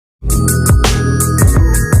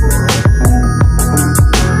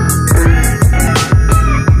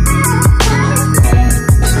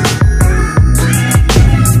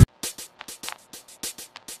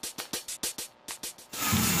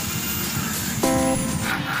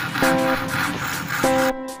Kamusta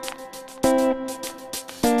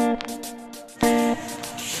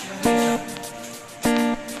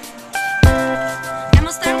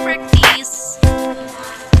ang practice?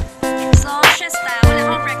 So, siesta, wala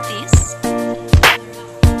kang practice?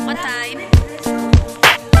 What time?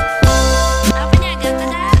 Apa niya, ganda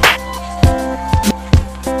na?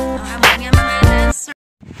 Ang amon nga mga dancer.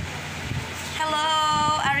 Hello!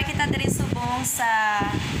 Ari kita diri subong sa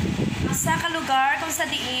kalugar kung sa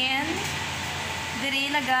diin.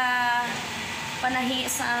 Diri naga panahi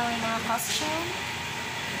sa mga costume.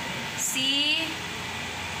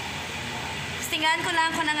 Tingan ko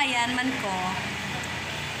lang kung nangayan man ko.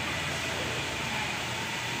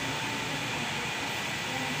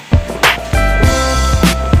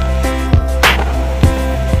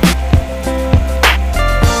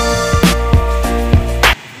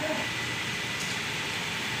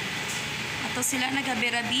 Ato sila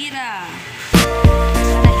nagabira-bira.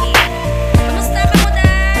 Kamusta ka mo da?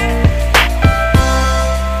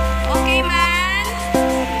 Okay man?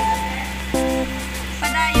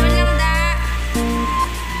 Padayon lang da.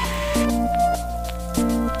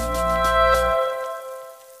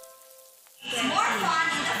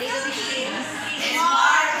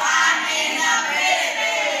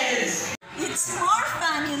 It's more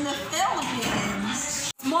fun in the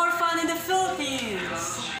Philippines. More fun in the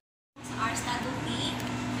Philippines. Our study week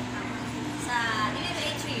sa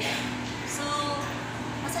Iloilo City. So,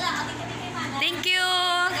 masalamat kami kay Mana. Thank you!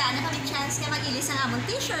 Gana kami chance nga mag-ilis ang among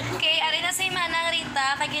t-shirt. Okay, ari na si Manang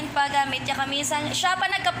Rita, kagin pa gamit niya kami siya pa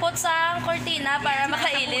nagkapot sa cortina para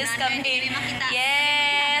makailis kami.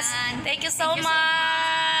 Yes! Thank you so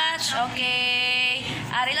much! Okay.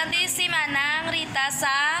 Ari lang din si Manang Rita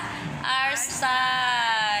sa Our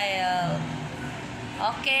Style.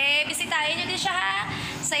 Okay, bisitahin niyo din siya ha.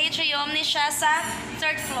 Sa atrium ni siya sa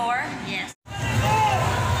 3rd floor. Yes.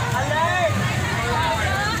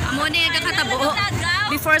 Amo ni kakatabo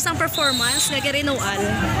before sang performance nagre-renewal.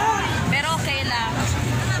 Pero okay lang.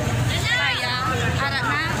 Kaya ara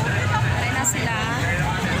na sila.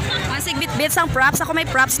 Masig bit sang props. Ako may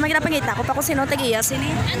props magpangita ko pa kung sino tag-iya sini.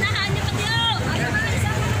 Anahan niyo pa diyo.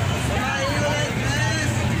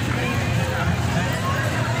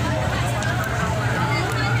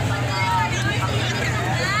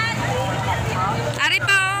 Ari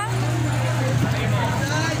pa.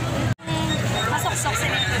 Masok-sok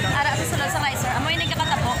sini. Ara sa sulod sa riser. Amoy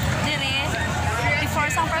nagkakatabo diri before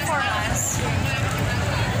sang performance.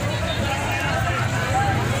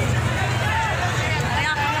 Ay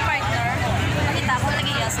ako na partner. Nakita ko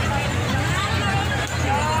lagi yasin.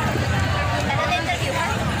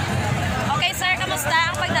 Okay sir, kamusta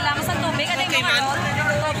ang pagdala mo sa tubig? Ano yung mga role?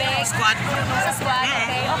 Tubig? Squad. Sa squad,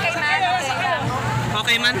 okay. Okay man, okay lang.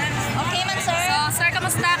 Okay man. Okay man sir. So sir,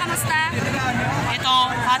 kamusta? Kamusta? Ito,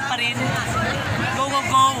 hot pa rin. Go, go,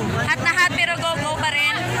 go. Hot na hot pero go pa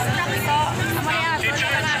rin. So, amoy yan.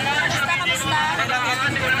 Kamusta? Kamusta?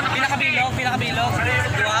 Pinakabilog.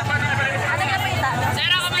 Dua. Ano nga pa ita? Sir,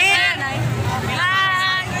 ako man sir.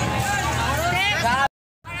 Hi!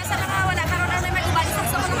 Para sa mga wala karon na may ubali sa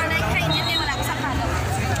mga mga nagkainit yung wala ko sa kalo.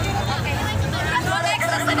 Okay. Next,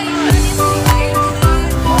 basta na yun.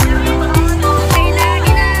 Okay,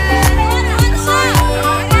 lagi na.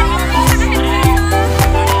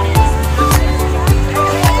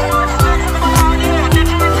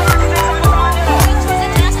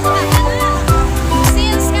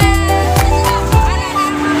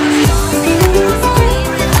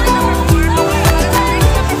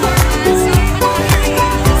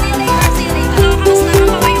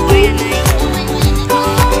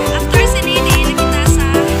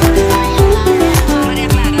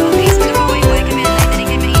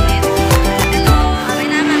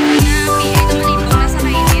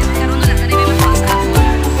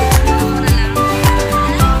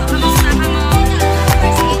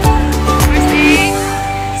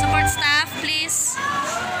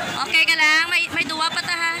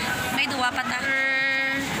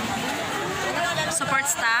 Support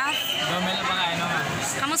staff.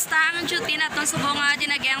 Kamusta ang duty na itong subong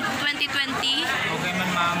Dinagyang 2020? Okay man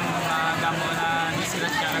ma'am, damo na sila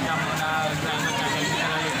siya, damo na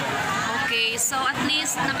Okay, so at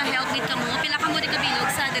least naka-help din ka mo. Pila ka mo di kabilog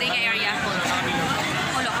sa diri nga area?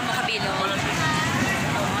 Ulo ka mo kabilog.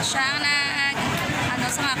 Siya ang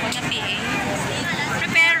sa mga ko nga PA.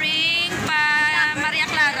 Preparing pa Maria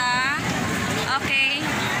Clara. Okay.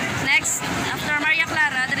 Next, after Maria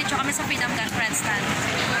Clara, diretso kami sa Freedom Gun Stand.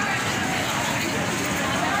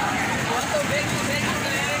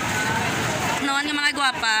 Noon nga mga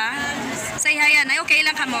gwapa. Say hi yan. Ay, okay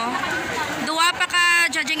lang ka mo. Duwa pa ka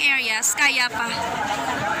judging areas. Kaya pa.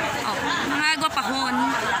 Oh, mga gwapahon.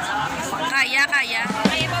 Kaya. Kaya,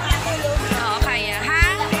 kaya. Oo, kaya. Ha?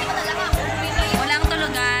 Walang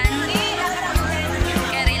tulugan.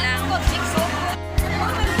 Carry lang.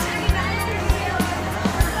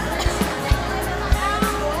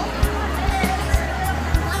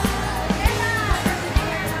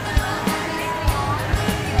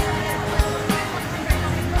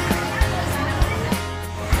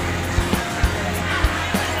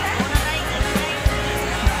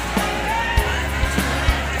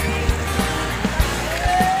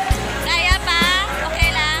 Kaya pa? Okay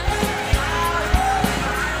lang?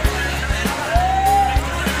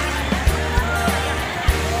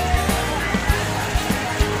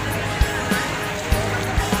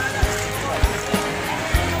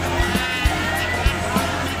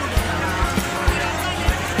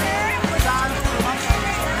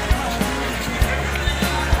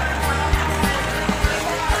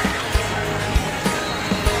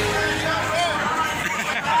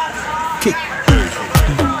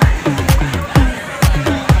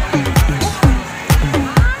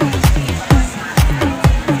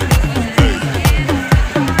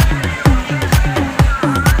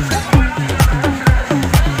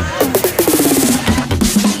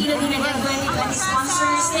 Dinagyang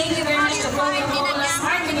sponsors. Thank you very much to Coca-Cola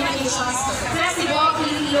Smart Communications Festival,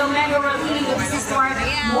 Iloilo Mega World, Iloilo Business Park,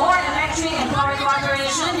 More Electric and Power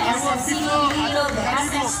Corporation, SMC, Iloilo, the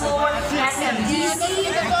SM Store, SMDC,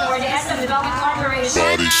 for the SM Development Corporation.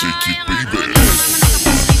 Body shake it, baby.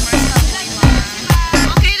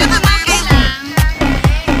 Okay lang, okay lang.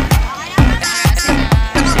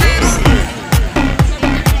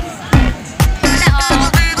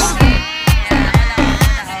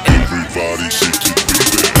 Everybody shake it,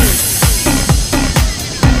 baby.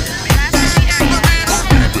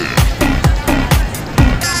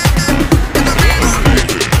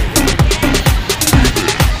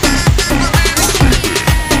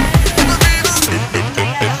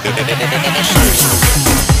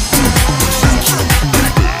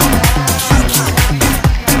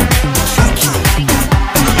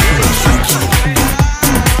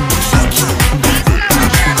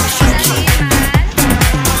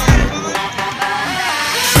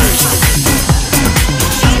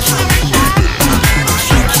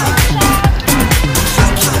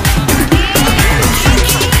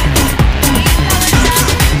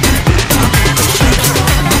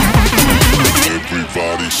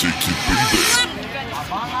 Everybody shake it, baby.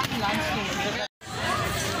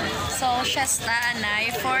 So, Shasta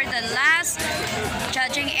Anay for the last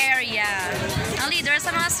judging area. Ang leader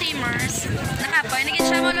sa mga swimmers. Nakapoy, naging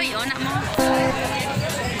siya mo yun.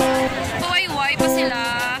 Huway-huway pa sila.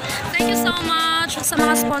 Thank you so much sa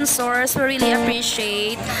mga sponsors. We really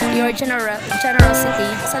appreciate your generosity.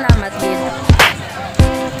 Salamat din.